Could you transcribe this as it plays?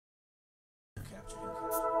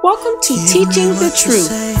Welcome to Teaching the Truth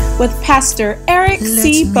with Pastor Eric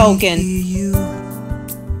C. Bogan.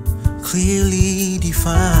 Clearly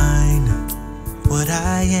define what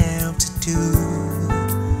I am to do.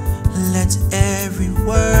 Let every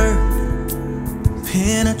word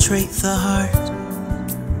penetrate the heart.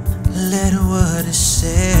 Let what is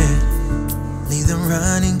said lead them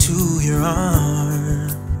running to your arm.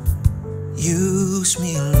 Use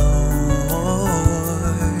me, Lord.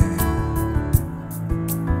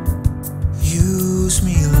 Use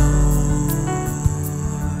me, Lord.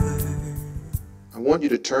 I want you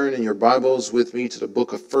to turn in your Bibles with me to the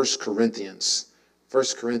book of 1 Corinthians. 1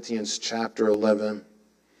 Corinthians chapter 11.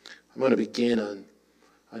 I'm going to begin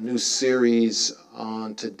a new series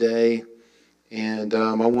on today. And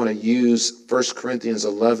I want to use 1 Corinthians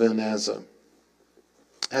 11 as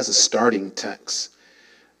a starting text.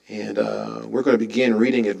 And we're going to begin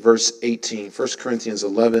reading at verse 18. 1 Corinthians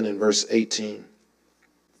 11 and verse 18.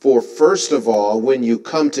 For first of all, when you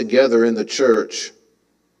come together in the church,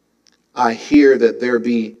 I hear that there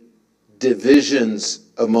be divisions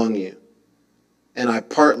among you, and I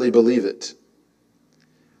partly believe it.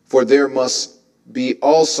 For there must be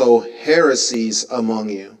also heresies among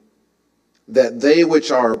you, that they which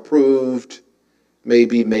are approved may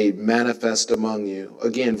be made manifest among you.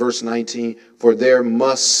 Again, verse 19, for there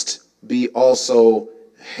must be also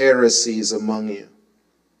heresies among you,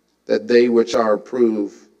 that they which are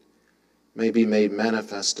approved may be made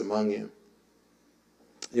manifest among you.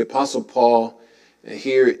 The Apostle Paul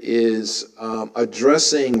here is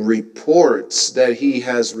addressing reports that he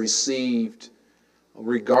has received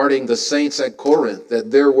regarding the saints at Corinth, that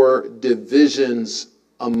there were divisions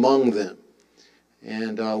among them.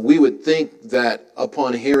 And we would think that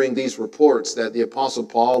upon hearing these reports that the Apostle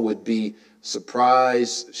Paul would be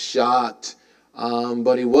surprised, shocked,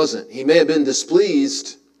 but he wasn't. He may have been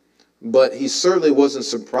displeased, but he certainly wasn't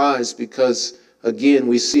surprised because, again,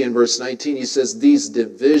 we see in verse 19, he says these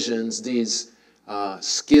divisions, these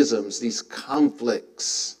schisms, these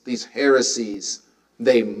conflicts, these heresies,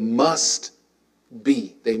 they must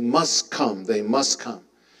be. They must come. They must come.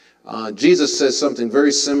 Jesus says something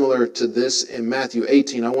very similar to this in Matthew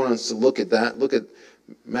 18. I want us to look at that. Look at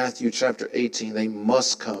Matthew chapter 18. They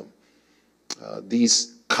must come.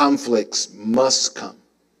 These conflicts must come.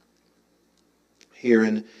 Here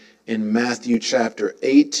in Matthew chapter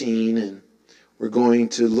 18, and we're going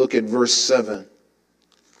to look at verse 7.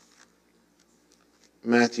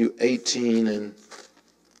 Matthew 18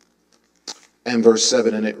 and verse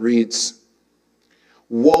 7, and it reads,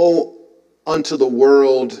 Woe unto the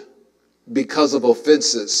world because of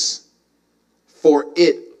offenses, for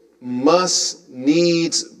it must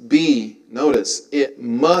needs be, notice, it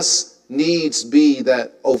must needs be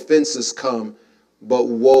that offenses come, but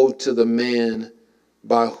woe to the man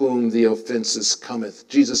by whom the offenses cometh.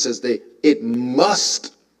 Jesus says it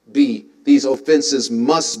must be, these offenses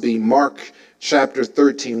must be. Mark chapter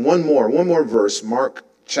 13, one more verse, Mark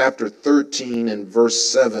chapter 13 and verse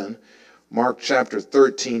 7. Mark chapter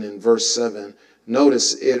 13 and verse 7.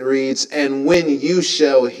 Notice it reads, And when you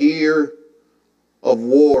shall hear of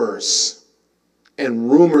wars and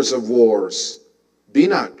rumors of wars, be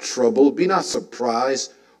not troubled, be not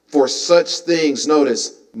surprised, for such things,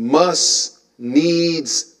 notice, must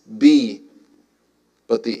needs be,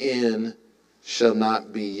 but the end shall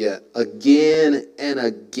not be yet. Again and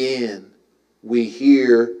again, we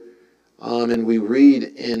hear and we read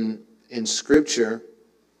in Scripture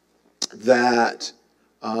that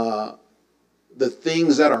the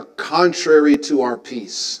things that are contrary to our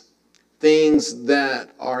peace, things that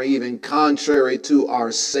are even contrary to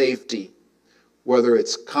our safety, whether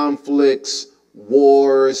it's conflicts,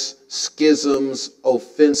 wars, schisms,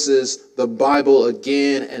 offenses, the Bible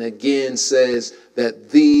again and again says that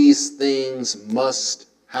these things must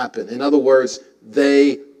happen. In other words,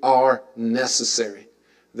 they are necessary.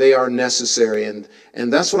 They are necessary. And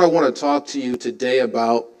that's what I want to talk to you today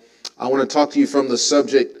about. I want to talk to you from the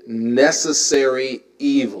subject, necessary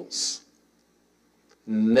evils.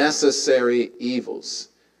 Necessary evils.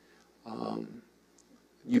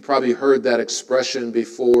 You probably heard that expression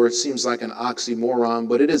before. It seems like an oxymoron,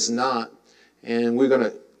 but it is not. And we're going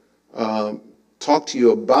to talk to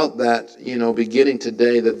you about that, beginning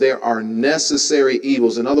today, that there are necessary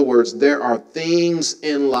evils. In other words, there are things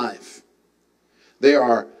in life. There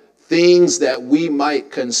are things that we might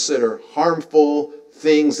consider harmful,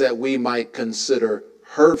 things that we might consider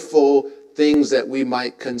hurtful, things that we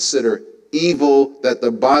might consider evil, that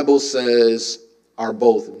the Bible says are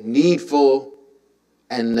both needful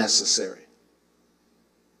and necessary.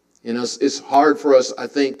 It's hard for us, I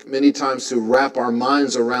think, many times to wrap our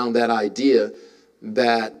minds around that idea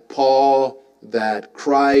that Paul that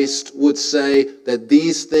Christ would say that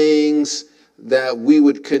these things that we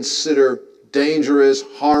would consider dangerous,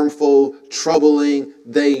 harmful, troubling,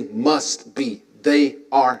 they must be. They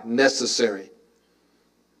are necessary.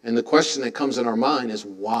 And the question that comes in our mind is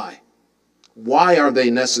why? Why are they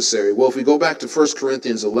necessary? Well, if we go back to 1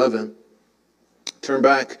 Corinthians 11, turn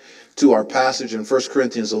back to our passage in 1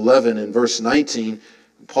 Corinthians 11 and verse 19,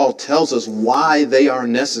 Paul tells us why they are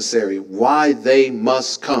necessary, why they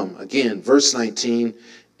must come. Again, verse 19,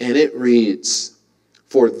 and it reads,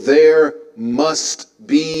 "For there must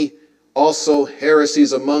be also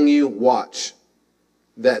heresies among you, watch,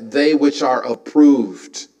 that they which are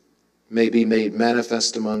approved may be made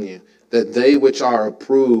manifest among you." That they which are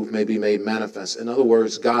approved may be made manifest. In other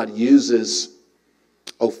words, God uses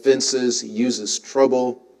offenses, he uses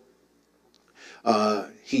trouble,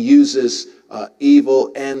 he uses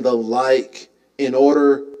evil and the like in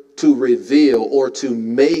order to reveal or to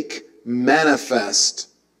make manifest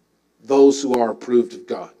those who are approved of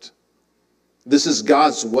God. This is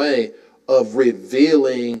God's way of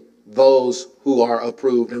revealing those who are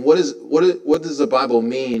approved. And what does the Bible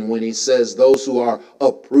mean when he says those who are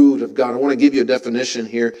approved of God? I want to give you a definition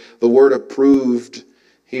here. The word approved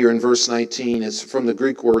here in verse 19 is from the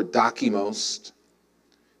Greek word dokimos,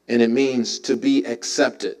 and it means to be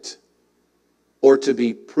accepted or to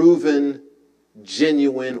be proven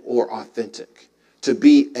genuine or authentic. To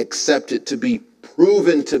be accepted, to be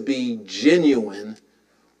proven to be genuine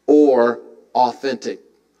or authentic.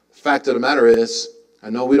 The fact of the matter is, I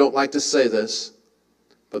know we don't like to say this,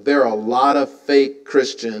 but there are a lot of fake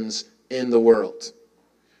Christians in the world.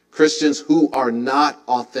 Christians who are not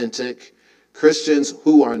authentic, Christians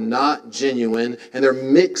who are not genuine, and they're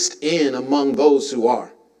mixed in among those who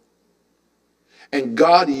are. And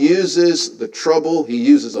God uses the trouble, he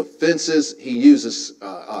uses offenses, he uses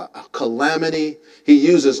calamity, he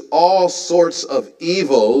uses all sorts of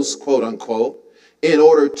evils, quote unquote, in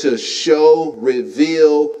order to show,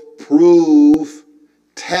 reveal, prove,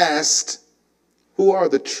 test who are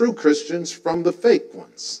the true Christians from the fake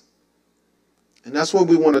ones. And that's what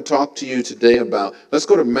we want to talk to you today about. Let's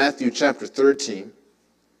go to Matthew chapter 13.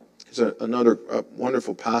 There's another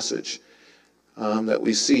wonderful passage that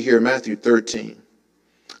we see here in Matthew 13.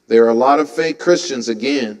 There are a lot of fake Christians,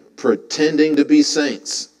 again, pretending to be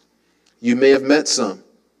saints. You may have met some.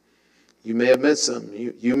 You may have met some.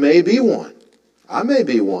 You may be one. I may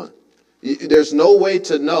be one. There's no way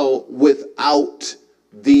to know without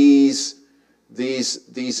these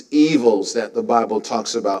evils that the Bible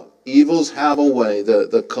talks about. Evils have a way,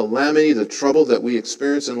 the calamity, the trouble that we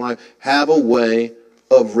experience in life have a way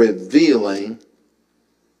of revealing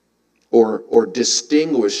or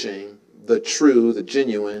distinguishing the true, the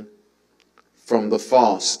genuine from the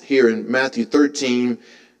false. Here in Matthew 13,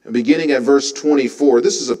 beginning at verse 24,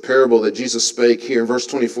 this is a parable that Jesus spake. Here in verse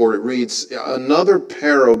 24, it reads, "Another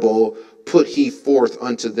parable put he forth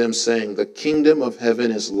unto them, saying, The kingdom of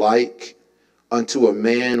heaven is like unto a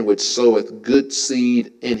man which soweth good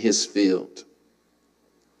seed in his field.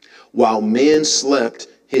 While men slept,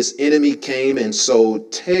 his enemy came and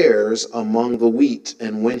sowed tares among the wheat,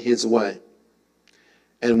 and went his way.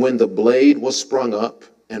 And when the blade was sprung up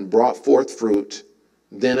and brought forth fruit,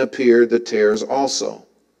 then appeared the tares also.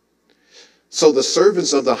 So the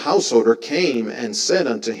servants of the householder came and said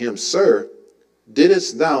unto him, Sir,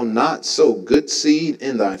 didst thou not sow good seed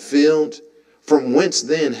in thy field? From whence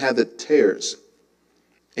then had the tares?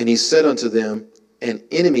 And he said unto them, An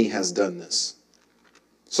enemy has done this.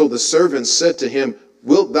 So the servants said to him,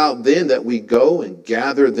 Wilt thou then that we go and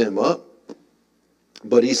gather them up?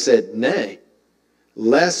 But he said, Nay,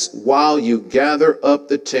 lest while you gather up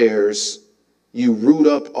the tares, you root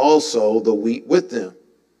up also the wheat with them.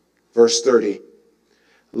 Verse 30.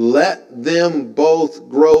 Let them both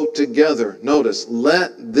grow together. Notice,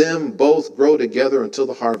 let them both grow together until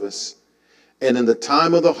the harvest. And in the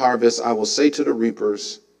time of the harvest, I will say to the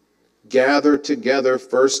reapers, Gather together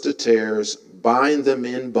first the tares, bind them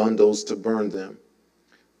in bundles to burn them,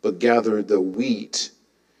 but gather the wheat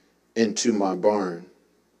into my barn.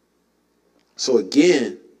 So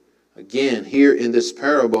again, here in this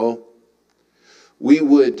parable, we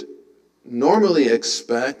would normally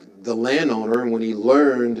expect the landowner, when he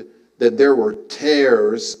learned that there were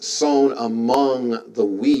tares sown among the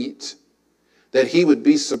wheat, that he would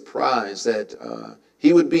be surprised, that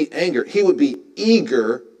he would be angered. He would be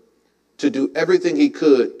eager to do everything he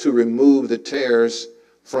could to remove the tares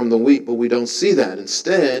from the wheat, but we don't see that.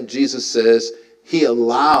 Instead, Jesus says he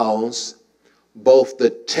allows both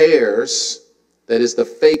the tares, that is the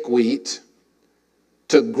fake wheat,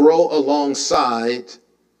 to grow alongside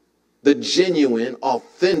the genuine,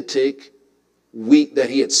 authentic wheat that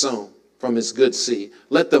he had sown. from his good seed.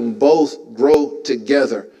 Let them both grow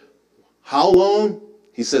together. How long?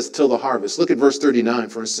 He says, till the harvest. Look at verse 39,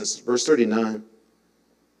 for instance. Verse 39.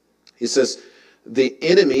 He says, the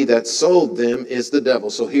enemy that sowed them is the devil.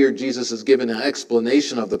 So here Jesus is giving an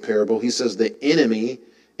explanation of the parable. He says the enemy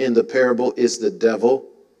in the parable is the devil.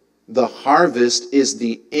 The harvest is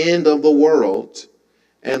the end of the world,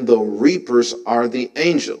 and the reapers are the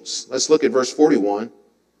angels. Let's look at verse 41.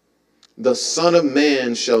 The Son of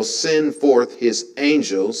Man shall send forth his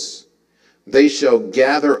angels. They shall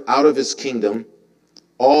gather out of his kingdom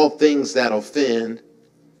all things that offend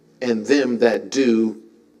and them that do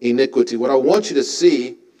iniquity. What I want you to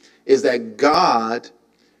see is that God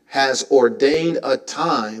has ordained a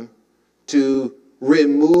time to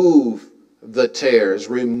remove the tares,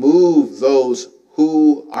 remove those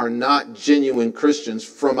who are not genuine Christians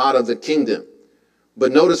from out of the kingdom.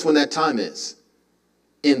 But notice when that time is.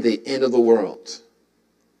 In the end of the world.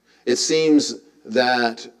 It seems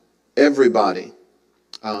that everybody,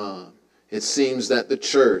 it seems that the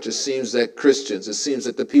church, it seems that Christians, it seems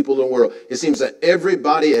that the people in the world, it seems that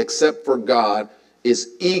everybody except for God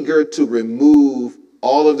is eager to remove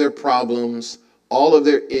all of their problems, all of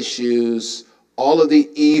their issues, all of the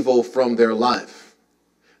evil from their life.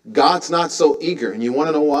 God's not so eager. And you want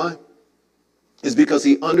to know why? It's because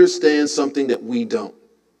he understands something that we don't.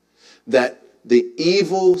 That the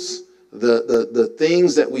evils, the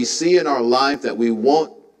things that we see in our life that we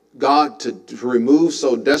want God to remove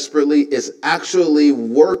so desperately is actually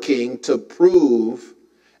working to prove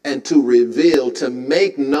and to reveal, to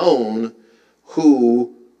make known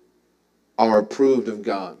who are approved of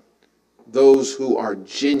God. Those who are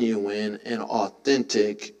genuine and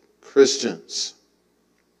authentic Christians.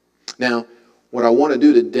 Now, what I want to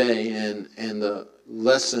do today and the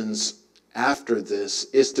lessons after this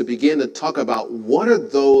is to begin to talk about what are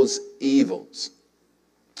those evils?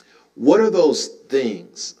 What are those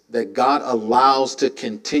things that God allows to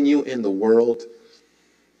continue in the world?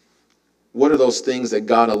 What are those things that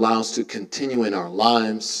God allows to continue in our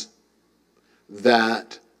lives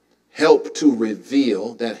that help to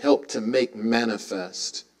reveal, that help to make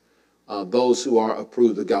manifest those who are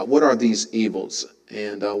approved of God? What are these evils?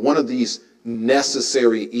 And one of these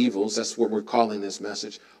necessary evils, that's what we're calling this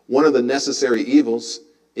message. One of the necessary evils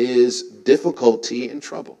is difficulty and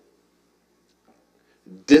trouble.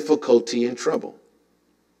 Difficulty and trouble.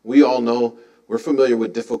 We all know, we're familiar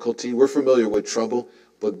with difficulty, we're familiar with trouble,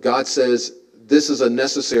 but God says this is a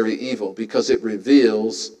necessary evil because it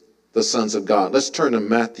reveals the sons of God. Let's turn to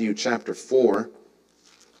Matthew chapter 4.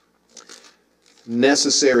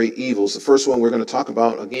 Necessary evils. The first one we're going to talk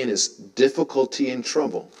about again is difficulty and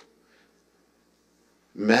trouble.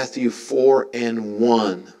 Matthew 4 and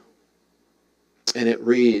 1. And it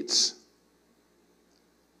reads,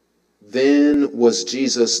 then was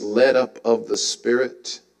Jesus led up of the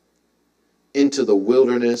Spirit into the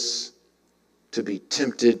wilderness to be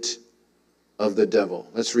tempted of the devil.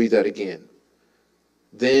 Let's read that again.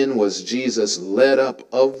 Then was Jesus led up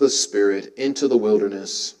of the Spirit into the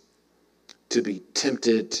wilderness to be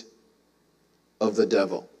tempted of the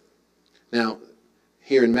devil. Now,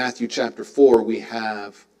 here in Matthew chapter 4, we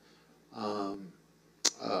have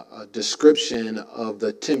a description of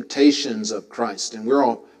the temptations of Christ. And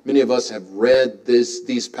many of us have read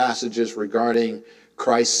these passages regarding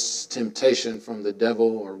Christ's temptation from the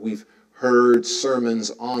devil, or we've heard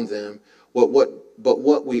sermons on them. But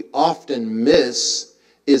what we often miss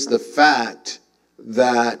is the fact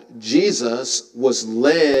that Jesus was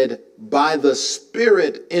led by the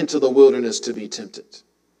Spirit into the wilderness to be tempted.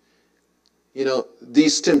 You know,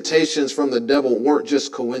 these temptations from the devil weren't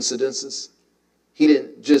just coincidences. He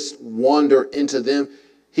didn't just wander into them.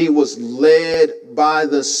 He was led by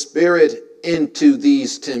the Spirit into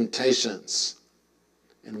these temptations.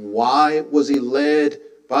 And why was he led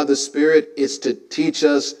by the Spirit? It's to teach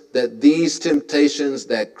us that these temptations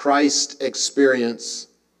that Christ experienced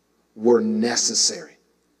were necessary.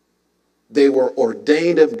 They were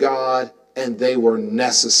ordained of God and they were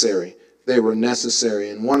necessary. They were necessary.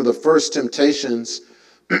 And one of the first temptations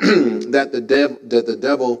that the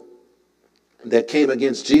devil that came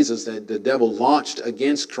against Jesus, that the devil launched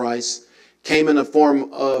against Christ, came in the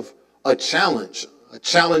form of a challenge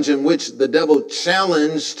in which the devil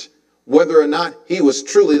challenged whether or not he was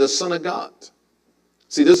truly the Son of God.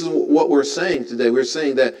 See, this is what we're saying today. We're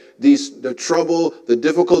saying that the trouble, the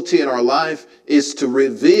difficulty in our life is to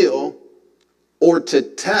reveal or to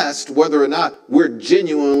test whether or not we're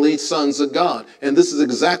genuinely sons of God. And this is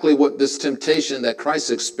exactly what this temptation that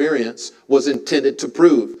Christ experienced was intended to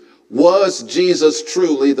prove. Was Jesus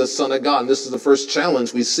truly the Son of God? And this is the first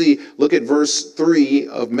challenge we see. Look at verse 3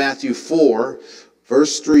 of Matthew 4.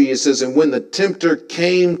 Verse 3, it says, and when the tempter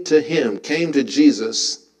came to him, came to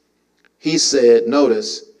Jesus, he said,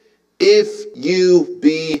 notice, if you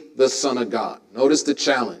be the Son of God. Notice the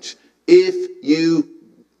challenge. If you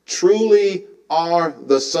truly are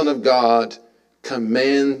the Son of God,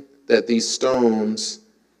 command that these stones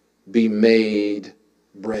be made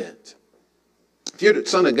bread. If you're the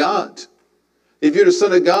Son of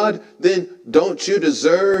God, then don't you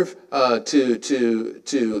deserve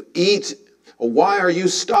to eat? Why are you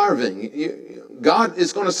starving? God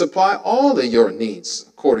is going to supply all of your needs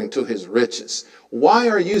according to his riches. Why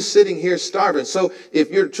are you sitting here starving? So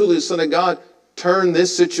if you're truly the Son of God, turn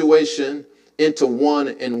this situation into one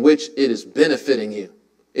in which it is benefiting you.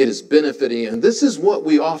 It is benefiting you. And this is what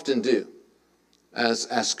we often do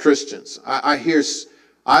as Christians.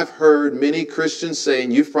 I've heard many Christians say,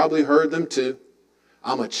 and you've probably heard them too,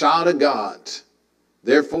 I'm a child of God.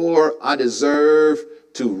 Therefore, I deserve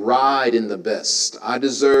to ride in the best. I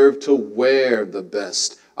deserve to wear the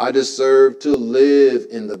best. I deserve to live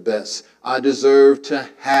in the best. I deserve to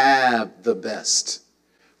have the best.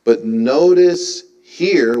 But notice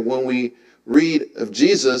here, when we read of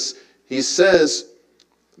Jesus, he says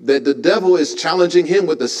that the devil is challenging him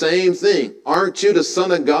with the same thing. Aren't you the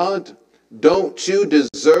Son of God? Don't you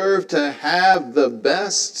deserve to have the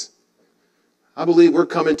best? I believe we're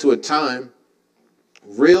coming to a time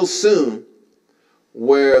real soon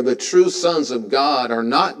where the true sons of God are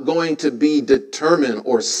not going to be determined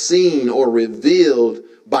or seen or revealed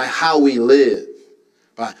by how we live,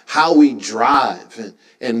 by how we drive,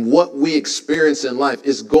 and what we experience in life.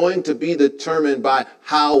 Is going to be determined by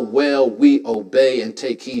how well we obey and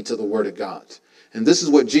take heed to the word of God. And this is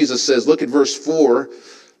what Jesus says. Look at verse 4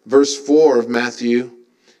 of Matthew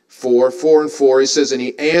 4:4. He says, and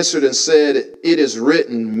he answered and said, it is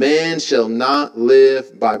written, man shall not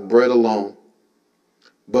live by bread alone,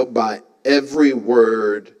 but by every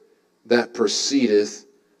word that proceedeth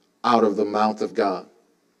out of the mouth of God.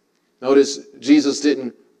 Notice Jesus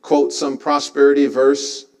didn't quote some prosperity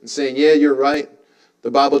verse and saying, yeah, you're right.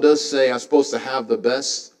 The Bible does say I'm supposed to have the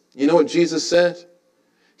best. You know what Jesus said?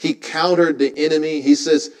 He countered the enemy. He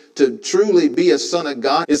says to truly be a son of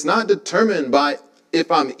God is not determined by if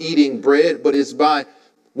I'm eating bread, but it's by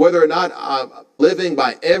whether or not I'm living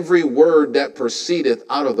by every word that proceedeth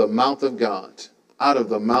out of the mouth of God. Out of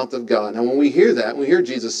the mouth of God. Now, when we hear that, when we hear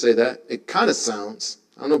Jesus say that, it kind of sounds,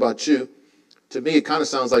 I don't know about you, to me it kind of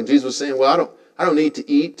sounds like Jesus was saying, well, I don't need to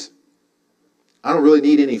eat. I don't really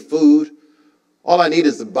need any food. All I need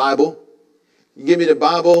is the Bible. You give me the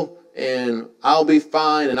Bible and I'll be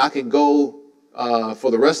fine, and I can go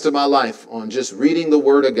for the rest of my life on just reading the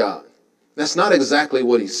Word of God. That's not exactly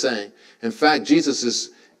what he's saying. In fact, Jesus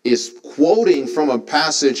is quoting from a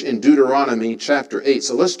passage in Deuteronomy chapter 8.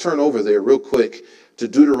 So let's turn over there real quick to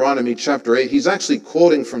Deuteronomy chapter 8. He's actually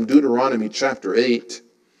quoting from Deuteronomy chapter 8.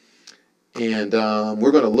 And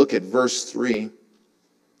we're going to look at verse 3.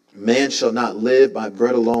 Man shall not live by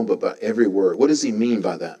bread alone, but by every word. What does he mean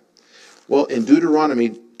by that? Well, in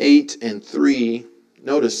Deuteronomy 8:3,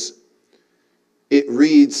 notice it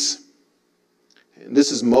reads, and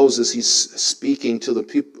this is Moses, he's speaking to the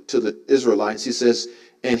people, to the Israelites. He says,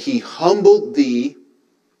 and he humbled thee,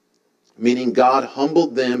 meaning God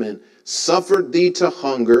humbled them and suffered thee to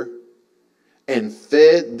hunger and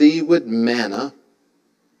fed thee with manna,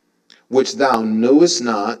 which thou knewest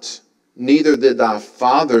not, neither did thy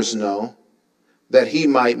fathers know, that he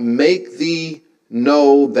might make thee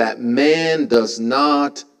know that man does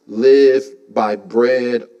not live by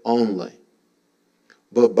bread only,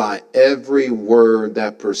 but by every word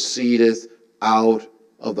that proceedeth out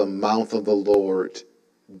of the mouth of the Lord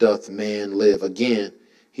doth man live. Again,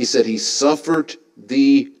 he said he suffered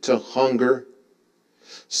thee to hunger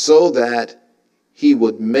so that he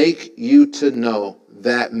would make you to know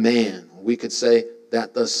that man, we could say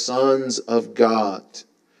that the sons of God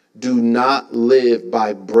do not live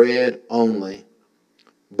by bread only,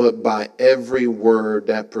 but by every word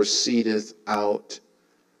that proceedeth out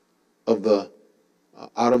of the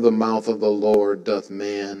mouth of the Lord doth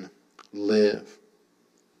man live.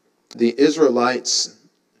 The Israelites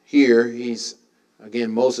here,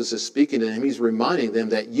 Moses is speaking to him. He's reminding them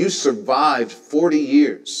that you survived 40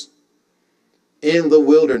 years in the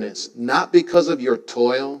wilderness, not because of your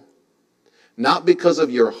toil, not because of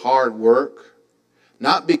your hard work,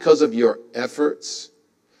 not because of your efforts,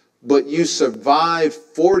 but you survived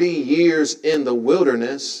 40 years in the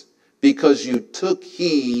wilderness because you took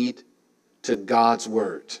heed to God's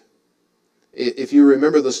word. If you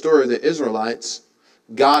remember the story of the Israelites,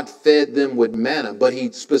 God fed them with manna, but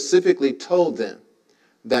he specifically told them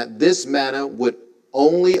that this manna would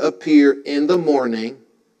only appear in the morning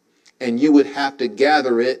and you would have to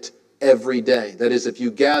gather it every day. That is, if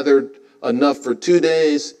you gathered enough for 2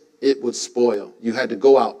 days, it would spoil. You had to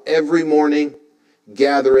go out every morning,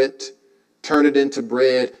 gather it, turn it into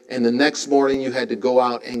bread, and the next morning you had to go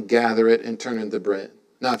out and gather it and turn it into bread.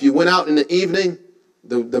 Now, if you went out in the evening,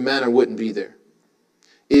 the manna wouldn't be there.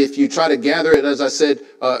 If you try to gather it, as I said,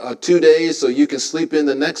 2 days so you can sleep in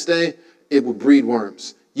the next day, it would breed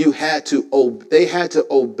worms. They had to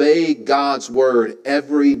obey God's word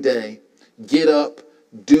every day. Get up,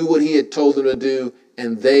 do what he had told them to do,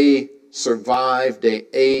 and they survived, they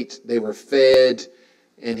ate, they were fed,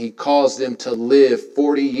 and he caused them to live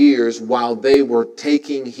 40 years while they were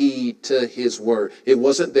taking heed to his word. It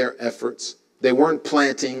wasn't their efforts. They weren't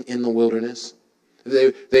planting in the wilderness.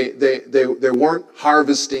 They weren't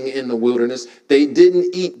harvesting in the wilderness. They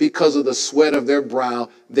didn't eat because of the sweat of their brow.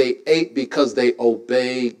 They ate because they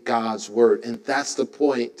obeyed God's word. And that's the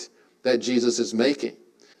point that Jesus is making.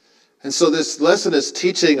 And so this lesson is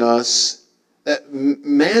teaching us that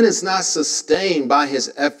man is not sustained by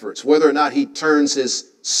his efforts, whether or not he turns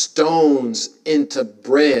his stones into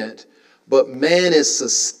bread, but man is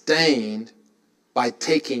sustained by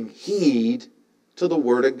taking heed to the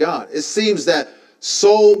word of God. It seems that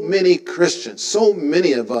so many Christians, so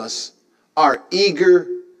many of us are eager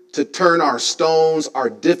to turn our stones, our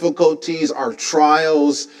difficulties, our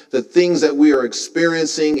trials, the things that we are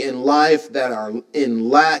experiencing in life that are in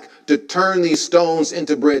lack, to turn these stones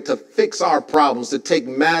into bread, to fix our problems, to take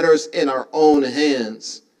matters in our own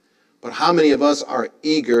hands. But how many of us are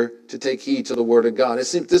eager to take heed to the word of God? It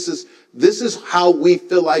seems this is how we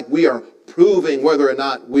feel like we are proving whether or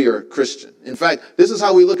not we are Christian. In fact, this is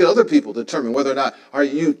how we look at other people to determine whether or not are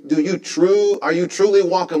you truly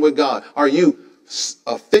walking with God? Are you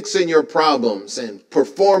fixing your problems and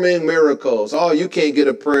performing miracles? Oh, you can't get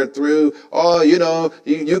a prayer through. Oh,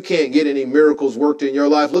 you can't get any miracles worked in your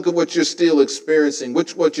life. Look at what you're still experiencing,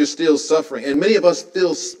 what you're still suffering. And many of us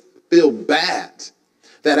feel bad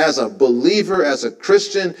that as a believer, as a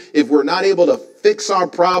Christian, if we're not able to fix our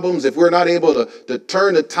problems, if we're not able to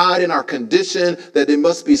turn the tide in our condition, that there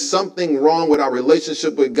must be something wrong with our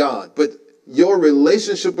relationship with God. But your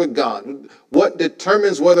relationship with God, what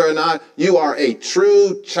determines whether or not you are a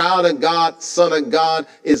true child of God, son of God,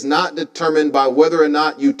 is not determined by whether or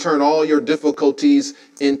not you turn all your difficulties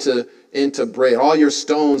into bread, all your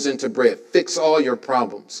stones into bread, fix all your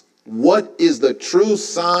problems. What is the true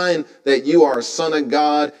sign that you are a son of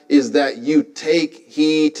God is that you take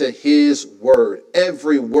heed to his word,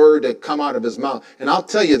 every word that come out of his mouth. And I'll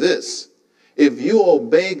tell you this, if you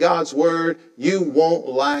obey God's word, you won't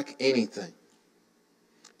lack anything.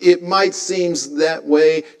 It might seem that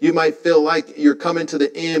way. You might feel like you're coming to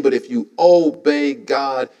the end, but if you obey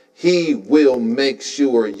God, he will make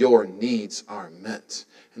sure your needs are met.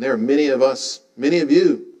 And there are many of us, many of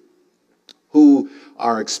you, who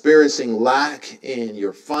are experiencing lack in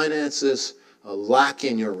your finances, a lack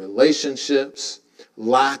in your relationships,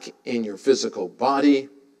 lack in your physical body,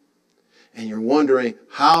 and you're wondering,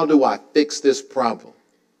 how do I fix this problem?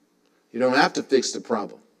 You don't have to fix the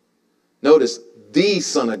problem. Notice, the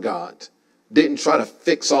Son of God didn't try to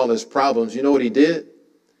fix all his problems. You know what he did?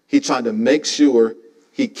 He tried to make sure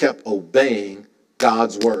he kept obeying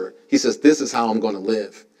God's word. He says, this is how I'm going to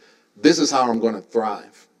live. This is how I'm going to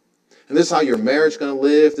thrive. And this is how your marriage is going to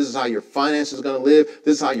live. This is how your finances are going to live.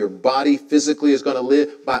 This is how your body physically is going to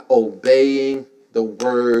live, by obeying the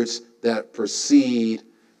words that proceed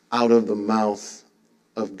out of the mouth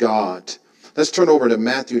of God. Let's turn over to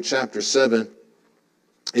Matthew chapter 7.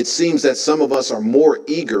 It seems that some of us are more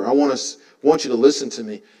eager. I want you to listen to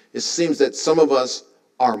me. It seems that some of us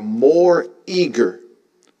are more eager,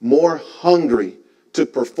 more hungry to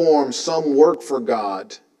perform some work for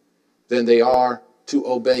God than they are to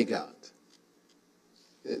obey God.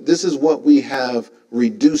 This is what we have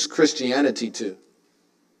reduced Christianity to.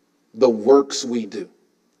 The works we do,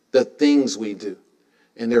 the things we do.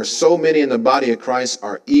 And there are so many in the body of Christ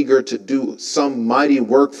are eager to do some mighty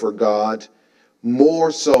work for God,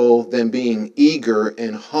 more so than being eager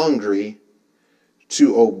and hungry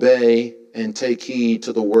to obey and take heed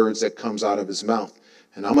to the words that comes out of his mouth.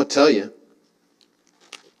 And I'm going to tell you,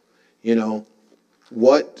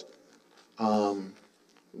 what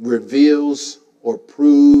reveals or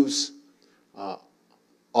proves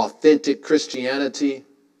authentic Christianity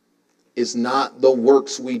is not the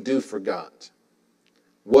works we do for God.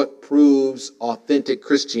 What proves authentic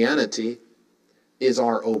Christianity is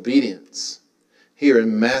our obedience. Here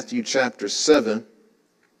in Matthew chapter 7,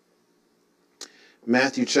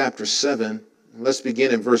 let's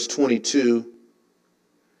begin in verse 22.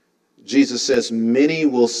 Jesus says, many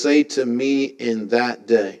will say to me in that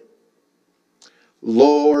day,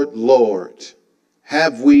 Lord, Lord,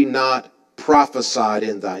 have we not prophesied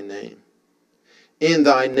in thy name? In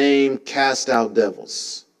thy name cast out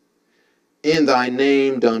devils. In thy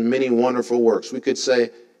name done many wonderful works. We could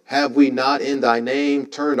say, have we not in thy name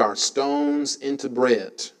turned our stones into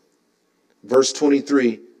bread? Verse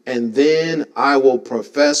 23, and then I will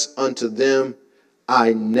profess unto them,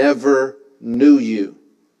 I never knew you.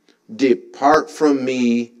 Depart from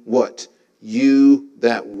me, what? You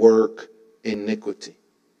that work iniquity.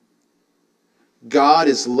 God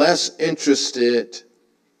is less interested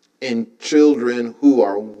in children who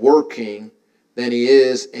are working than he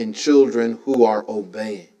is in children who are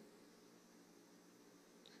obeying.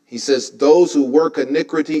 He says, those who work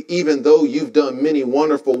iniquity, even though you've done many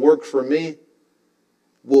wonderful works for me,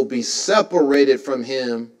 will be separated from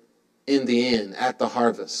him in the end, at the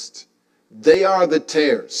harvest. They are the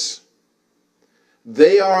tares.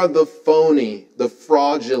 They are the phony, the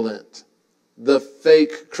fraudulent, the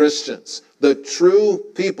fake Christians. The true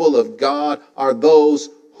people of God are those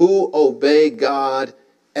who obey God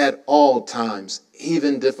at all times,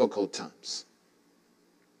 even difficult times.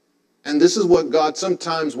 And this is what God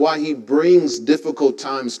sometimes, why he brings difficult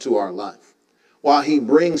times to our life, why he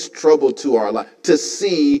brings trouble to our life, to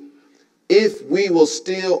see if we will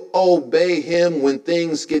still obey him when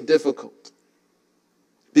things get difficult.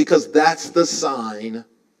 Because that's the sign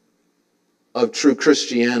of true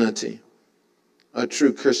Christianity. A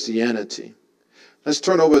true Christianity. Let's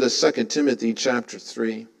turn over to 2 Timothy chapter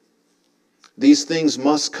 3. These things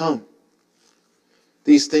must come.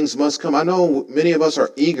 These things must come. I know many of us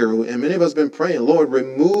are eager, and many of us have been praying, Lord,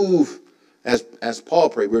 remove, as Paul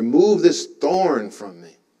prayed, remove this thorn from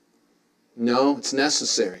me. No, it's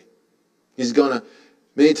necessary. He's going to,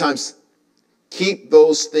 many times, keep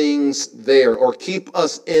those things there or keep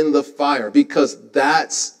us in the fire, because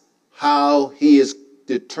that's how he is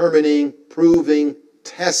determining, proving,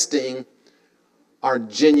 testing our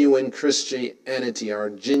genuine Christianity, our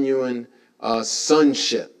genuine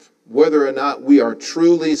sonship, whether or not we are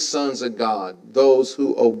truly sons of God, those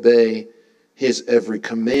who obey his every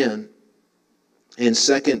command. In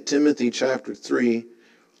 2 Timothy chapter 3,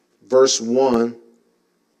 verse 1,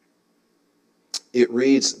 it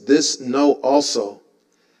reads, this know also,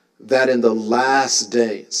 that in the last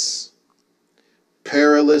days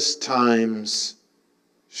perilous times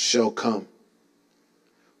shall come.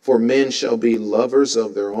 For men shall be lovers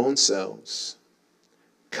of their own selves,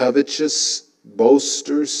 covetous,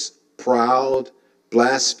 boasters, proud,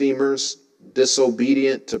 blasphemers,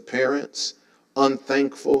 disobedient to parents,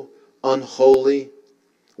 unthankful, unholy,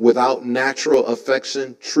 without natural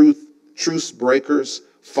affection, truce breakers,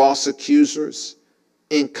 false accusers,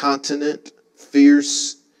 incontinent,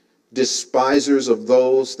 fierce, despisers of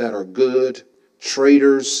those that are good,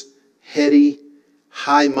 traitors, heady,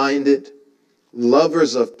 high-minded,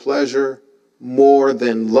 lovers of pleasure more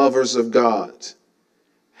than lovers of God,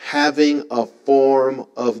 having a form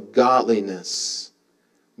of godliness,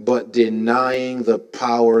 but denying the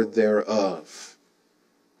power thereof.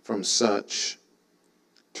 From such,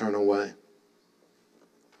 turn away.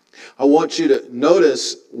 I want you to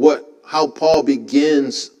notice how Paul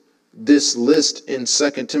begins this list in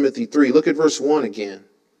 2 Timothy 3. Look at verse 1 again.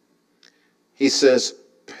 He says,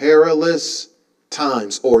 perilous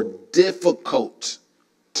times, or difficult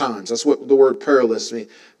times. That's what the word perilous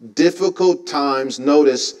means. Difficult times,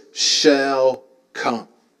 notice, shall come.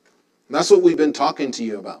 And that's what we've been talking to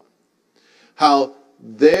you about. How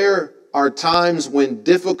there are times when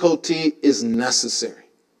difficulty is necessary.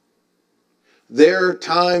 There are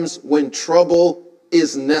times when trouble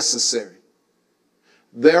is necessary.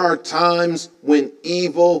 There are times when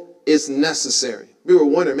evil is necessary. We were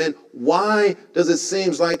wondering, man, why does it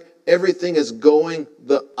seem like everything is going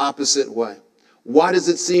the opposite way? Why does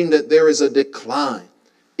it seem that there is a decline?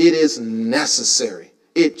 It is necessary.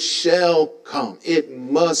 It shall come. It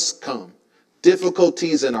must come.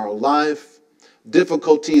 Difficulties in our life,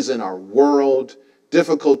 difficulties in our world,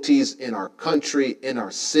 difficulties in our country, in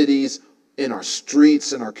our cities, in our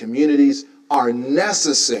streets, in our communities are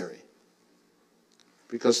necessary.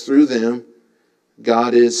 Because through them,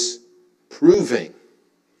 God is proving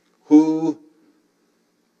who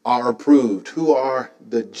are approved, who are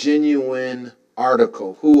the genuine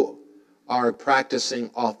article, who are practicing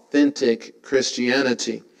authentic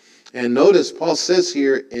Christianity. And notice Paul says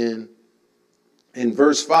here in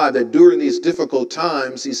verse 5 that during these difficult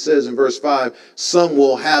times, he says in verse 5, some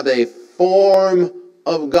will have a form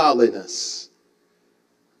of godliness,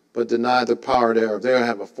 but deny the power thereof. They'll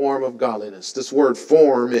have a form of godliness. This word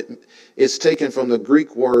form, it's taken from the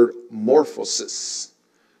Greek word morphosis.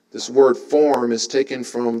 This word form is taken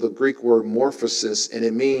from the Greek word morphosis, and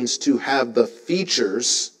it means to have the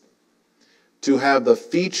features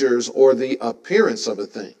or the appearance of a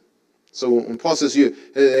thing. So when Paul says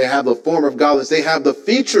they have the form of godliness, they have the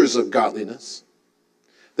features of godliness.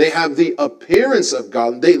 They have the appearance of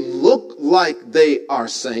godliness. They look like they are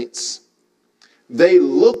saints. They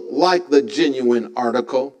look like the genuine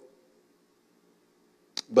article,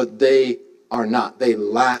 but they are not. They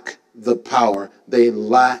lack the power. They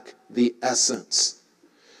lack the essence.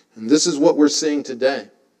 And this is what we're seeing today.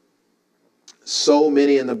 So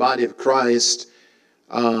many in the body of Christ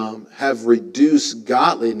have reduced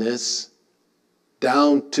godliness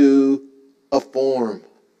down to a form,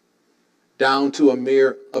 down to a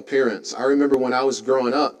mere appearance. I remember when I was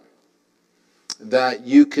growing up that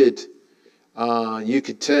you could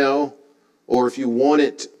tell, or if you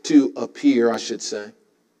wanted to appear, I should say,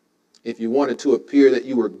 if you wanted to appear that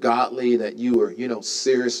you were godly, that you were,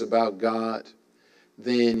 serious about God,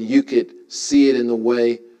 then you could see it in the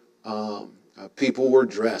way people were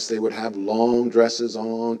dressed. They would have long dresses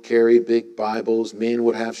on, carry big Bibles. Men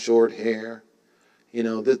would have short hair.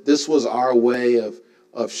 This was our way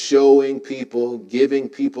of showing people, giving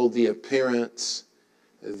people the appearance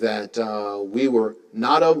that we were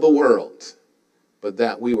not of the world, but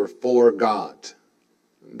that we were for God.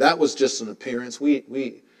 That was just an appearance.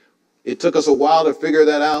 It took us a while to figure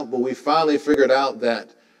that out, but we finally figured out that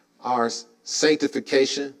our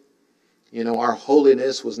sanctification, our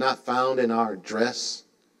holiness was not found in our dress.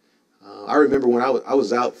 I remember when I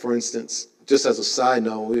was out, for instance, just as a side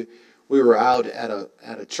note, we were out at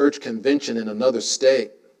a church convention in another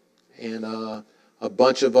state, and a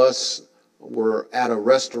bunch of us were at a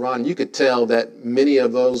restaurant. You could tell that many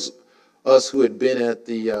of us who had been at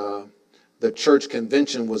the church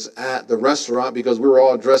convention was at the restaurant because we were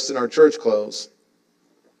all dressed in our church clothes.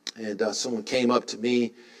 And someone came up to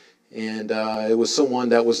me, and it was someone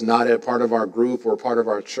that was not a part of our group or part of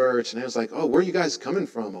our church. And I was like, "Oh, where are you guys coming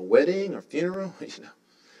from? A wedding or funeral?" And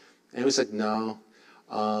he was like, "No,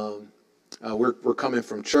 we're coming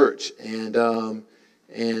from church." And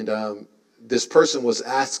this person was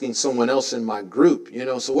asking someone else in my group,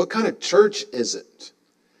 "So what kind of church is it?"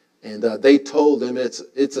 And they told him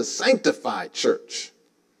it's a sanctified church.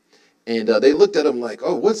 And they looked at him like,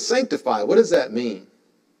 "Oh, what's sanctified? What does that mean?"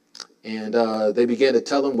 And they began to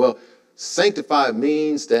tell him, "Well, sanctified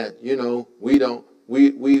means that we don't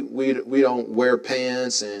wear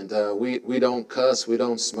pants, and we don't cuss, we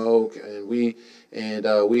don't smoke, and we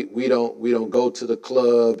don't go to the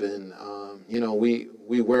club, and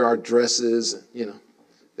we wear our dresses."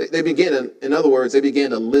 They began, in other words, they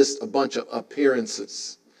began to list a bunch of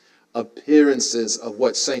appearances of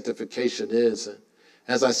what sanctification is. And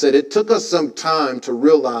as I said, it took us some time to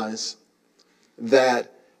realize that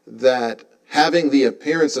having the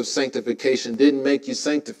appearance of sanctification didn't make you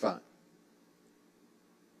sanctified.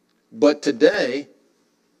 But today,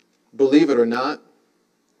 believe it or not,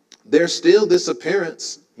 there's still this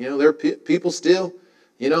appearance. There are people still,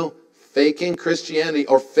 faking Christianity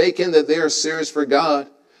or faking that they are serious for God.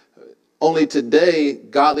 Only today,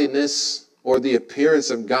 godliness or the appearance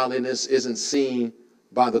of godliness isn't seen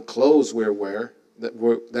by the clothes we wear.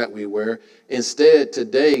 Instead,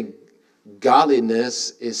 today,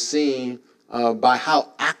 godliness is seen by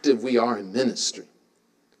how active we are in ministry.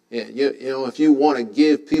 If you want to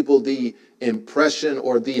give people the impression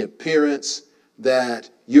or the appearance that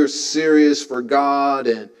you're serious for God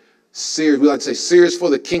and serious, we like to say serious for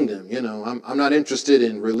the kingdom. I'm not interested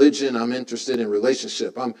in religion. I'm interested in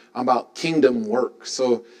relationship. I'm about kingdom work.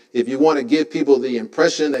 So if you want to give people the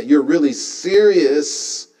impression that you're really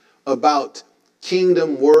serious about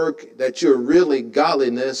kingdom work, that you're really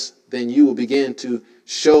godliness, then you will begin to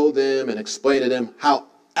show them and explain to them how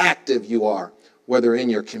active you are, whether in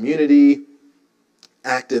your community,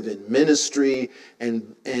 active in ministry,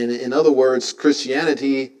 and in other words,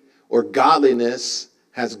 Christianity or godliness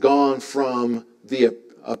has gone from the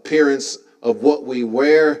appearance of what we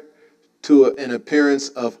wear to an appearance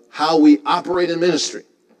of how we operate in ministry.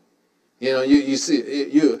 You see,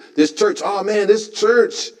 this church, oh man, this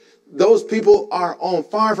church, those people are on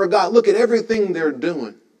fire for God. Look at everything they're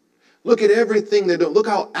doing. Look at everything they're doing. Look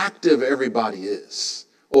how active everybody is.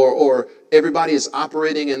 Or everybody is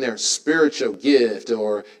operating in their spiritual gift.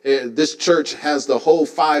 Or this church has the whole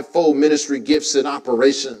fivefold ministry gifts and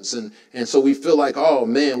operations. And so we feel like, oh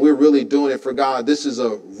man, we're really doing it for God. This is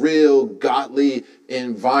a real godly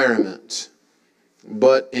environment.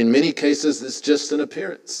 But in many cases, it's just an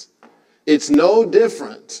appearance. It's no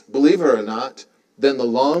different, believe it or not, than the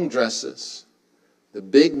long dresses, the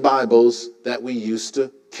big Bibles that we used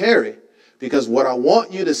to carry. Because what I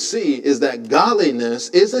want you to see is that godliness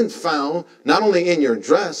isn't found not only in your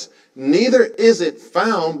dress, neither is it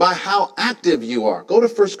found by how active you are. Go to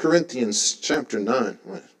 1 Corinthians chapter 9.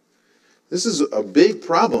 This is a big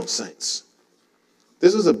problem, saints.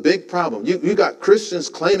 This is a big problem. You got Christians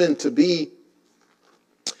claiming to be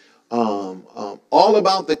all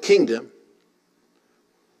about the kingdom,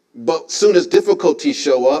 but soon as difficulties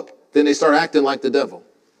show up, then they start acting like the devil.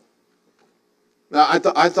 Now,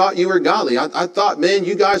 I thought you were godly. I thought, man,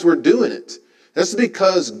 you guys were doing it. That's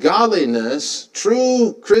because godliness,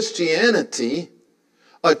 true Christianity,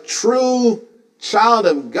 a true child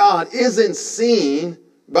of God isn't seen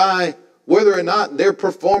by whether or not they're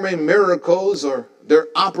performing miracles or they're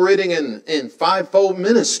operating in fivefold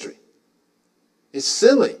ministry. It's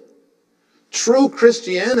silly. True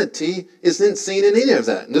Christianity isn't seen in any of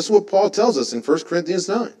that. And this is what Paul tells us in 1 Corinthians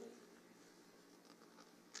 9.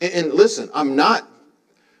 And listen, I'm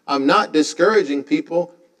not discouraging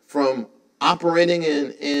people from operating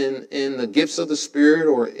in the gifts of the Spirit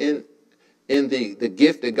or in the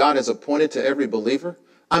gift that God has appointed to every believer.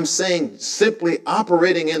 I'm saying simply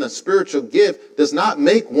operating in a spiritual gift does not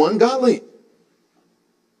make one godly.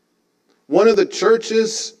 One of the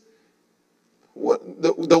churches,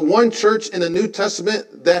 the one church in the New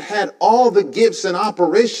Testament that had all the gifts in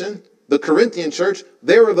operation, the Corinthian church,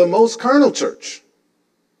 they were the most carnal church.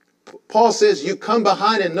 Paul says you come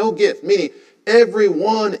behind in no gift, meaning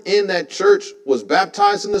everyone in that church was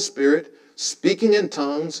baptized in the Spirit, speaking in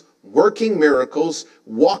tongues, working miracles,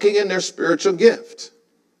 walking in their spiritual gift.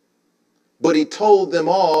 But he told them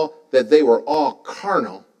all that they were all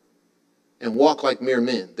carnal and walk like mere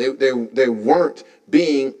men. They weren't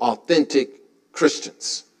being authentic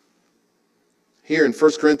Christians. Here in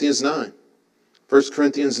 1 Corinthians 9, 1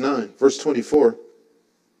 Corinthians 9, verse 24.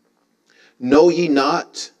 Know ye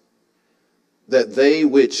not that they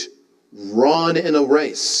which run in a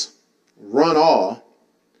race run all,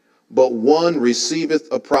 but one receiveth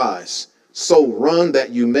a prize. So run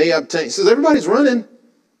that you may obtain. He says everybody's running.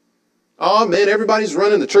 Oh man, everybody's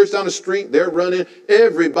running. The church down the street, they're running.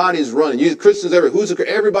 Everybody's running. You Christians,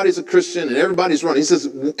 everybody's a Christian and everybody's running. He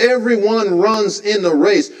says everyone runs in the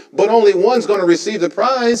race, but only one's going to receive the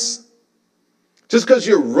prize. Just because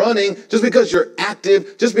you're running, just because you're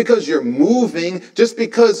active, just because you're moving, just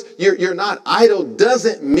because you're not idle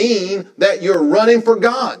doesn't mean that you're running for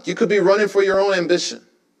God. You could be running for your own ambition.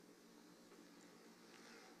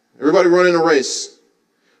 Everybody running a race,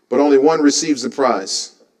 but only one receives the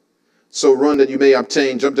prize. So run that you may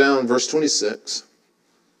obtain. Jump down, verse 26.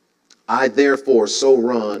 I therefore so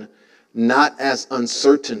run, not as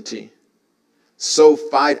uncertainty. So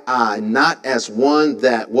fight I, not as one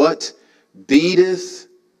that what? Beateth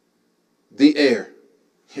the air.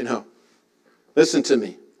 You know, listen to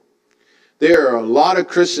me. There are a lot of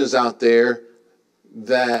Christians out there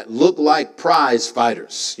that look like prize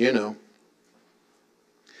fighters, you know.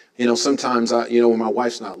 You know, sometimes, when my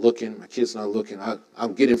wife's not looking, my kid's not looking, I'll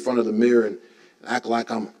get in front of the mirror and act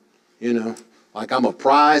like I'm a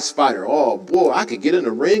prize fighter. Oh, boy, I could get in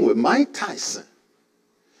the ring with Mike Tyson.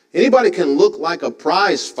 Anybody can look like a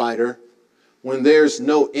prize fighter when there's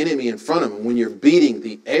no enemy in front of them, when you're beating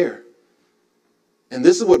the air. And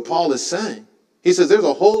this is what Paul is saying. He says there's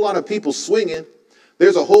a whole lot of people swinging.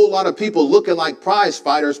 There's a whole lot of people looking like prize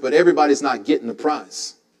fighters, but everybody's not getting the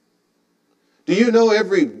prize. Do you know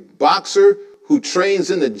every boxer who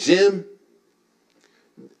trains in the gym,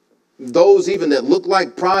 those even that look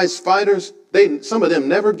like prize fighters, some of them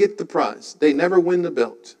never get the prize. They never win the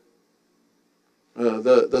belt.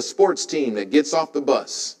 The sports team that gets off the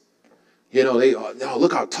bus, you know,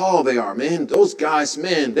 look how tall they are, man. Those guys,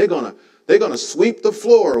 man, they're gonna sweep the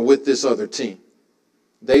floor with this other team.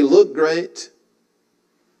 They look great,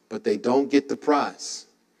 but they don't get the prize.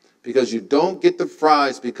 Because you don't get the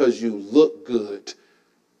prize because you look good,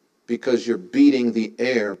 because you're beating the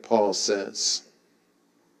air, Paul says.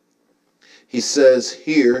 He says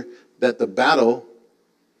here that the battle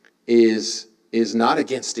is not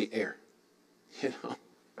against the air. You know,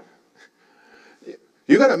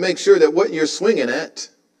 you got to make sure that what you're swinging at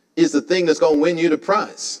is the thing that's going to win you the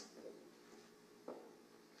prize.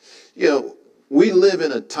 You know, we live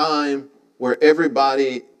in a time where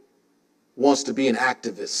everybody wants to be an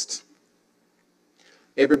activist.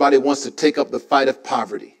 Everybody wants to take up the fight of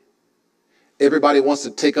poverty. Everybody wants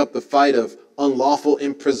to take up the fight of unlawful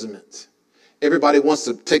imprisonment. Everybody wants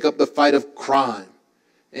to take up the fight of crime.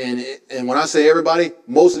 And when I say everybody,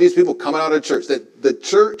 most of these people coming out of church. That the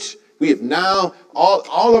church, we have now,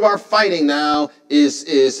 all of our fighting now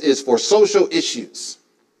is for social issues.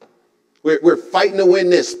 We're fighting to win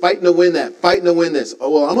this, fighting to win that, fighting to win this. Oh,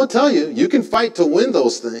 well, I'm going to tell you, you can fight to win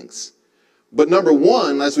those things. But number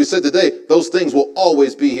one, as we said today, those things will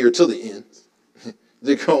always be here till the end.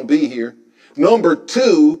 They're going to be here. Number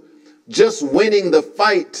two, just winning the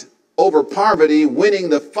fight over poverty, winning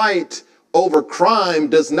the fight over crime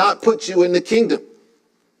does not put you in the kingdom.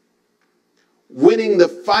 Winning the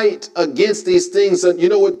fight against these things, you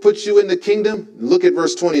know what puts you in the kingdom? Look at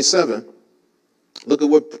verse 27. Look at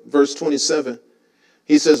what verse 27.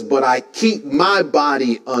 He says, but I keep my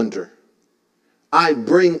body under. I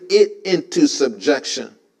bring it into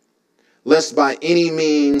subjection, lest by any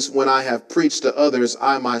means, when I have preached to others,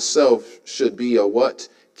 I myself should be a what?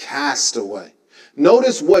 Castaway.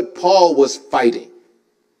 Notice what Paul was fighting.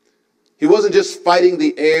 He wasn't just fighting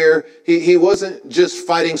the air. He wasn't just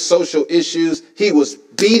fighting social issues. He was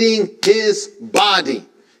beating his body,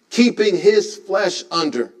 keeping his flesh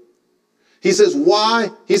under. He says, why?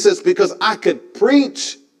 He says, because I could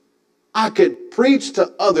preach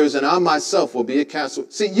to others and I myself will be a castaway.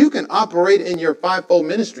 See, you can operate in your fivefold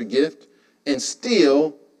ministry gift and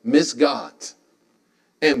still miss God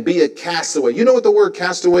and be a castaway. You know what the word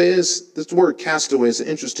castaway is? This word castaway is an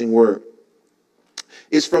interesting word.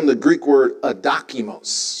 It's from the Greek word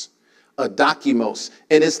adokimos. Adokimos.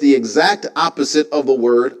 And it's the exact opposite of the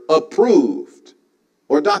word approved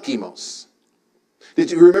or dokimos.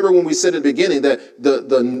 Did you remember when we said at the beginning that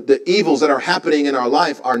the evils that are happening in our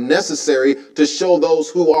life are necessary to show those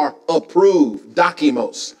who are approved,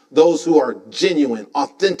 dokimos, those who are genuine,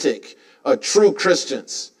 authentic, true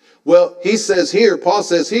Christians? Well, he says here, Paul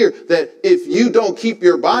says here, that if you don't keep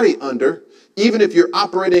your body under, even if you're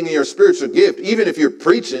operating in your spiritual gift, even if you're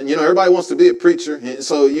preaching, you know, everybody wants to be a preacher. And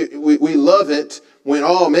so we love it when,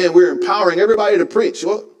 oh man, we're empowering everybody to preach.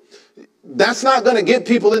 Well, that's not going to get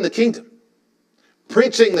people in the kingdom.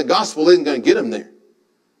 Preaching the gospel isn't going to get them there.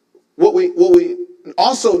 What we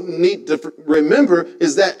also need to remember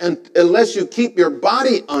is that unless you keep your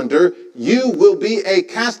body under, you will be a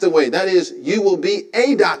castaway. That is, you will be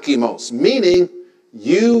adokimos, meaning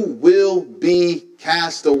you will be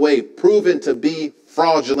cast away, proven to be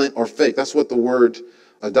fraudulent or fake. That's what the word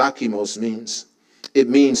adokimos means. It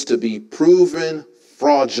means to be proven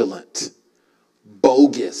fraudulent,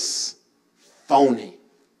 bogus, phony.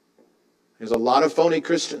 There's a lot of phony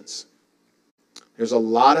Christians. There's a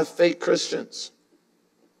lot of fake Christians.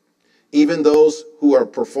 Even those who are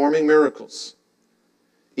performing miracles.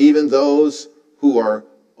 Even those who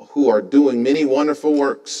are doing many wonderful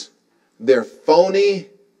works. They're phony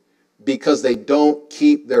because they don't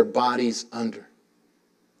keep their bodies under.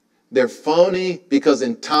 They're phony because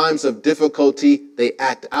in times of difficulty, they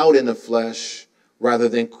act out in the flesh rather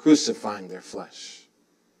than crucifying their flesh.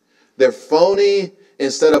 They're phony.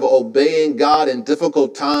 Instead of obeying God in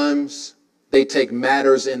difficult times, they take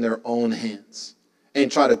matters in their own hands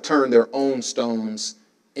and try to turn their own stones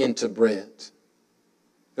into bread.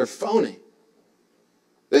 They're phony.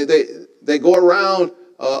 They go around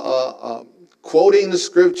quoting the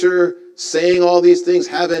scripture, saying all these things,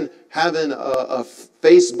 having a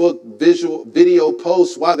Facebook video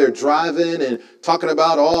posts while they're driving and talking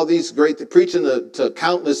about all these great, preaching to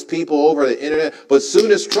countless people over the internet. But soon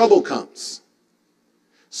as trouble comes,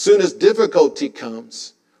 soon as difficulty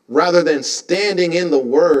comes, rather than standing in the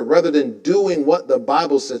word, rather than doing what the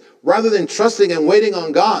Bible says, rather than trusting and waiting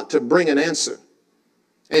on God to bring an answer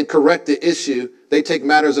and correct the issue, they take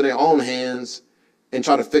matters in their own hands and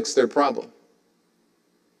try to fix their problem.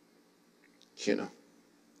 You know.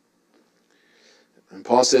 And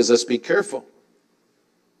Paul says, let's be careful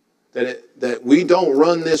that we don't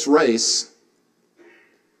run this race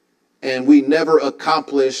and we never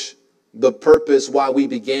accomplish the purpose why we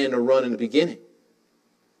began to run in the beginning.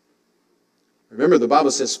 Remember, the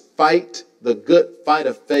Bible says, fight the good fight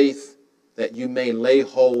of faith that you may lay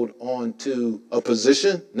hold on to a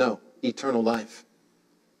position. No, eternal life.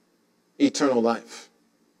 Eternal life.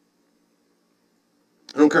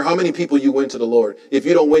 I don't care how many people you win to the Lord. If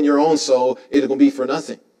you don't win your own soul, it's going to be for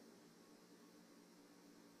nothing.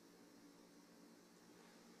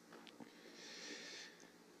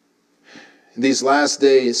 In these last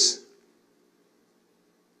days,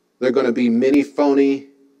 there are going to be many phony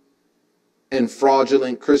and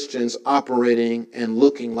fraudulent Christians operating and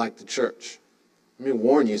looking like the church. Let me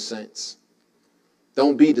warn you, saints.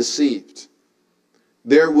 Don't be deceived.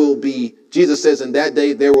 There will be, Jesus says in that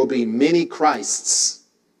day, there will be many Christs.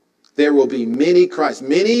 There will be many Christs.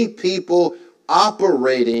 Many people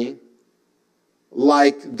operating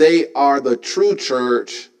like they are the true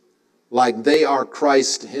church, like they are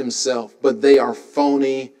Christ himself, but they are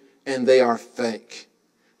phony and they are fake.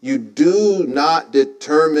 You do not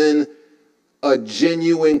determine a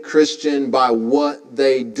genuine Christian by what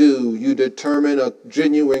they do. You determine a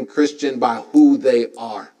genuine Christian by who they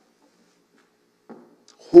are.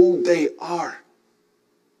 who they are?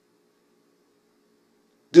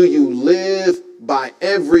 Do you live by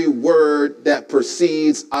every word that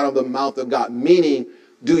proceeds out of the mouth of God? Meaning,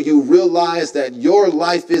 do you realize that your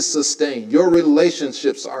life is sustained? Your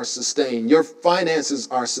relationships are sustained. Your finances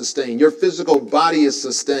are sustained. Your physical body is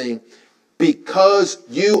sustained because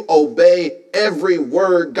you obey every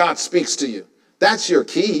word God speaks to you. That's your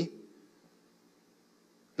key.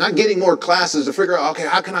 Not getting more classes to figure out, okay,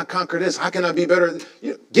 how can I conquer this? How can I be better?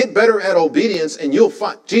 Get better at obedience and you'll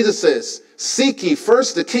find. Jesus says, seek ye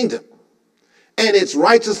first the kingdom and its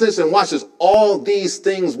righteousness, and watch this, all these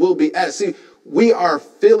things will be added. See, we are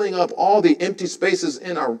filling up all the empty spaces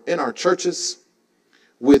in our churches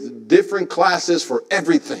with different classes for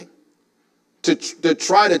everything to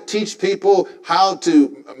try to teach people how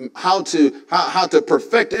to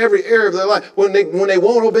perfect every area of their life when they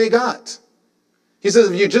won't obey God. He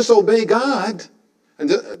says, if you just obey God, and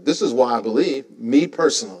this is why I believe, me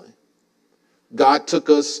personally, God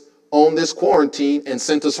took us on this quarantine and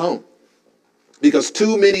sent us home. Because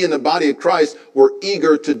too many in the body of Christ were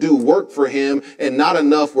eager to do work for him, and not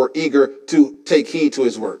enough were eager to take heed to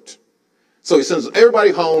his word. So he sends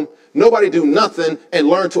everybody home, nobody do nothing, and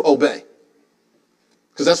learn to obey.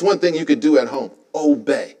 Because that's one thing you could do at home.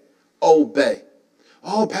 Obey. Obey.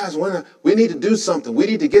 Oh, Pastor, we need to do something. We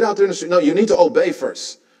need to get out there in the street. No, you need to obey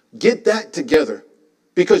first. Get that together,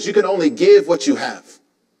 because you can only give what you have.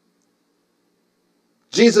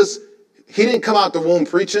 Jesus, he didn't come out the womb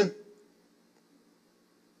preaching.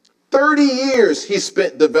 30 years he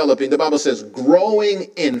spent developing, the Bible says, growing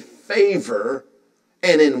in favor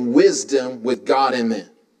and in wisdom with God and men.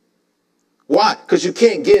 Why? Because you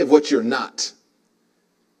can't give what you're not.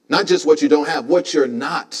 Not just what you don't have, what you're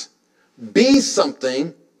not. Be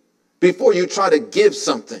something before you try to give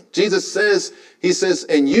something. Jesus says, he says,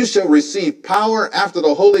 and you shall receive power after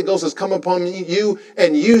the Holy Ghost has come upon you,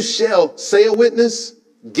 and you shall say a witness,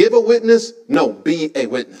 give a witness. No, be a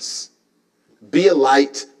witness. Be a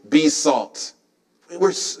light, be salt. I think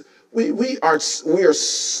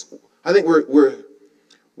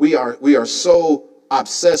we are so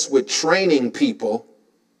obsessed with training people,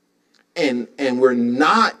 and we're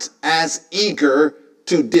not as eager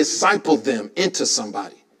to disciple them into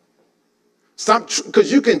somebody. Stop,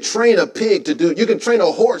 because you can train a pig you can train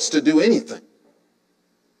a horse to do anything.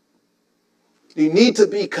 You need to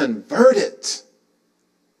be converted.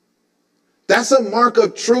 That's a mark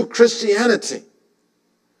of true Christianity.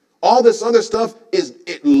 All this other stuff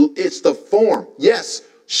it's the form. Yes.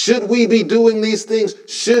 Should we be doing these things?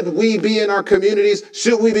 Should we be in our communities?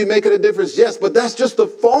 Should we be making a difference? Yes, but that's just the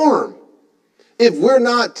form. If we're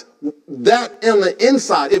not that on the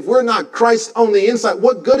inside, if we're not Christ on the inside,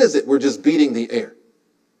 what good is it? We're just beating the air.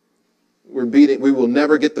 We will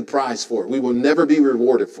never get the prize for it. We will never be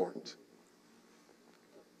rewarded for it.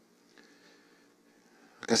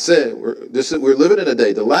 Like I said, we're living in a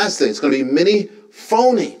day. The last thing, it's going to be many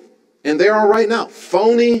phony, and there are right now,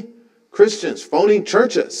 phony Christians, phony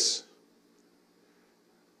churches.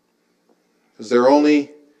 Because they're only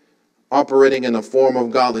operating in a form of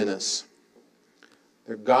godliness.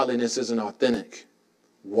 Their godliness isn't authentic.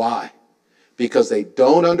 Why? Because they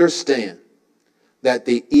don't understand that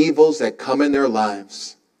the evils that come in their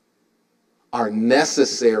lives are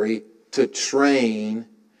necessary to train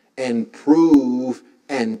and prove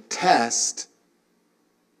and test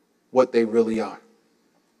what they really are.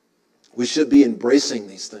 We should be embracing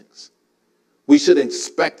these things. We should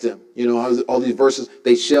expect them. You know, all these verses,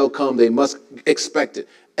 they shall come, they must expect it.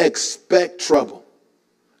 Expect trouble.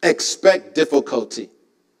 Expect difficulty.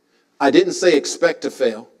 I didn't say expect to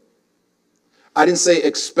fail. I didn't say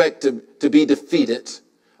expect to be defeated.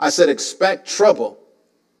 I said expect trouble,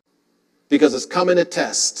 because it's coming to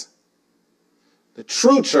test. The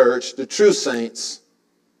true church, the true saints,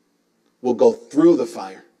 will go through the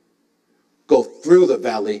fire, go through the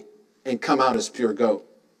valley, and come out as pure gold.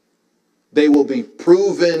 They will be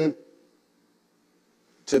proven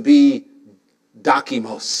to be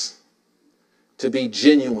dokimos, to be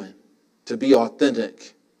genuine, to be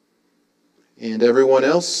authentic. And everyone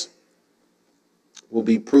else will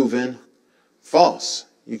be proven false.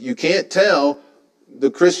 You can't tell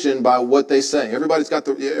the Christian by what they say.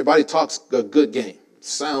 Everybody talks a good game.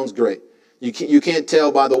 Sounds great. You can't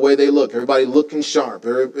tell by the way they look. Everybody looking sharp.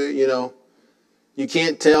 You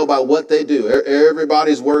can't tell by what they do.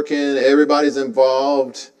 Everybody's working. Everybody's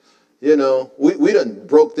involved. You know, we done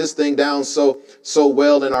broke this thing down so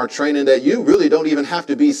well in our training that you really don't even have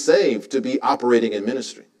to be saved to be operating in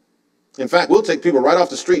ministry. In fact, we'll take people right off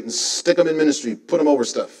the street and stick them in ministry, put them over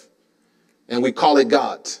stuff. And we call it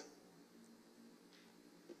God.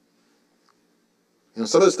 You know,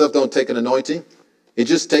 some of this stuff don't take an anointing. It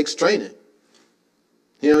just takes training.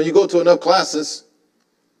 You know, you go to enough classes,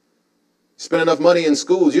 spend enough money in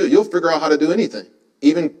schools, you'll figure out how to do anything,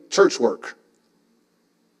 even church work.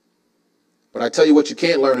 But I tell you what you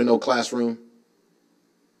can't learn in no classroom.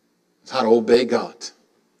 It's how to obey God.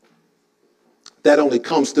 That only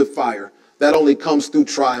comes through fire. That only comes through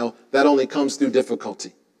trial. That only comes through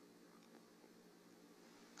difficulty.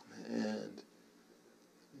 And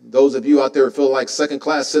those of you out there who feel like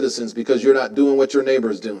second-class citizens because you're not doing what your neighbor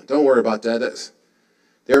is doing, don't worry about that.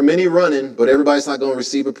 There are many running, but everybody's not going to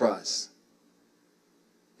receive a prize.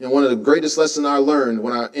 You know, one of the greatest lessons I learned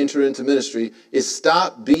when I entered into ministry is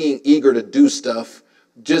stop being eager to do stuff.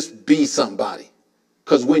 Just be somebody.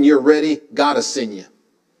 Because when you're ready, God will send you.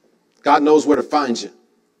 God knows where to find you.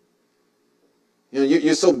 You know,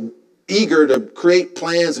 you're so eager to create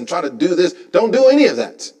plans and try to do this. Don't do any of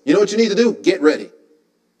that. You know what you need to do? Get ready.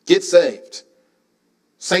 Get saved.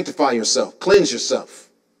 Sanctify yourself. Cleanse yourself.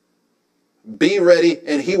 Be ready,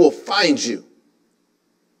 and he will find you.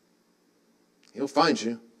 He'll find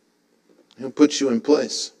you. He'll put you in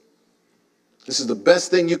place. This is the best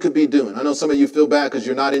thing you could be doing. I know some of you feel bad because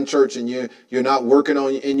you're not in church and you're not working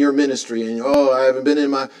in your ministry, and I haven't been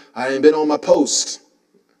on my post.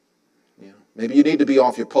 You know, maybe you need to be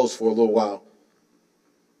off your post for a little while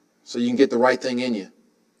so you can get the right thing in you.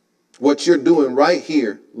 What you're doing right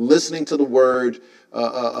here, listening to the word,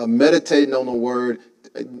 meditating on the word,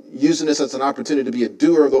 using this as an opportunity to be a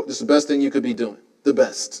doer, this is the best thing you could be doing. The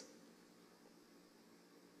best.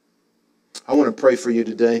 I want to pray for you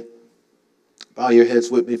today. Bow your heads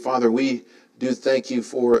with me. Father, we do thank you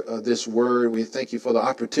for this word. We thank you for the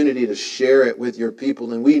opportunity to share it with your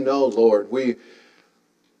people. And we know, Lord, we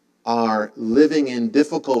are living in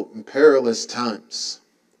difficult and perilous times.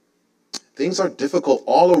 Things are difficult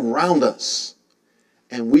all around us.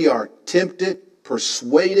 And we are tempted,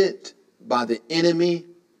 persuaded by the enemy,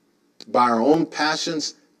 by our own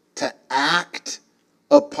passions, to act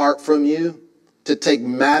apart from you, to take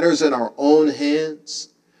matters in our own hands,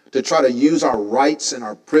 to try to use our rights and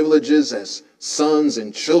our privileges as sons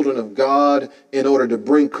and children of God in order to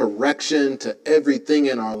bring correction to everything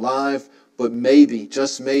in our life. But maybe,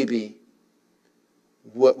 just maybe,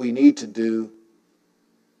 what we need to do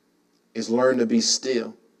is learn to be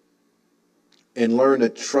still and learn to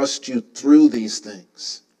trust you through these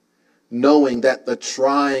things, knowing that the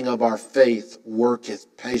trying of our faith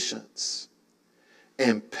worketh patience,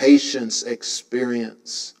 and patience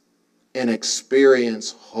experience, and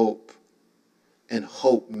experience hope, and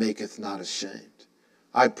hope maketh not ashamed.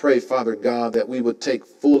 I pray, Father God, that we would take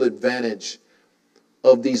full advantage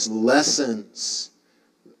of these lessons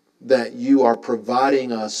that you are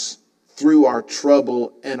providing us through our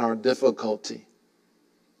trouble and our difficulty,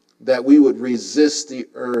 that we would resist the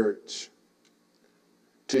urge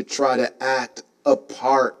to try to act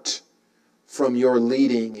apart from your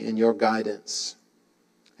leading and your guidance,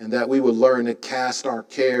 and that we would learn to cast our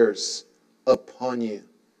cares upon you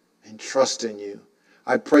and trust in you.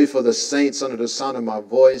 I pray for the saints under the sound of my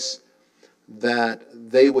voice that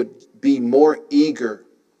they would be more eager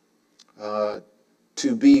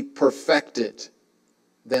to be perfected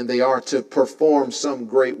than they are to perform some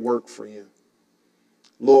great work for you.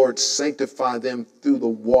 Lord, sanctify them through the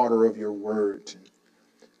water of your word.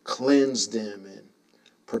 Cleanse them and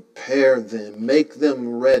prepare them. Make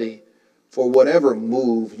them ready for whatever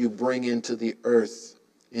move you bring into the earth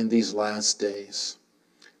in these last days.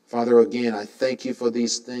 Father, again, I thank you for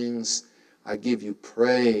these things. I give you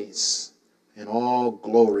praise and all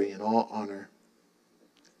glory and all honor.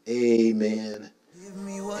 Amen. Give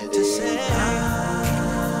me what to say.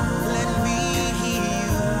 Let me hear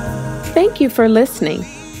you. Thank you for listening.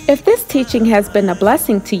 If this teaching has been a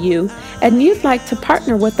blessing to you and you'd like to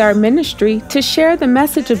partner with our ministry to share the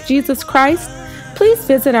message of Jesus Christ, please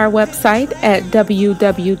visit our website at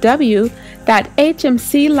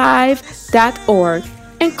www.hmclive.org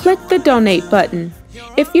and click the donate button.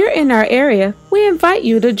 If you're in our area, we invite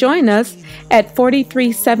you to join us at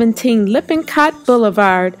 4317 Lippincott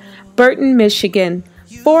Boulevard, Burton, Michigan,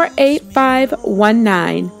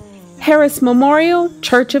 48519. Harris Memorial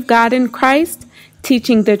Church of God in Christ,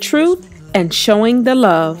 teaching the truth and showing the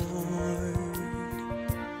love.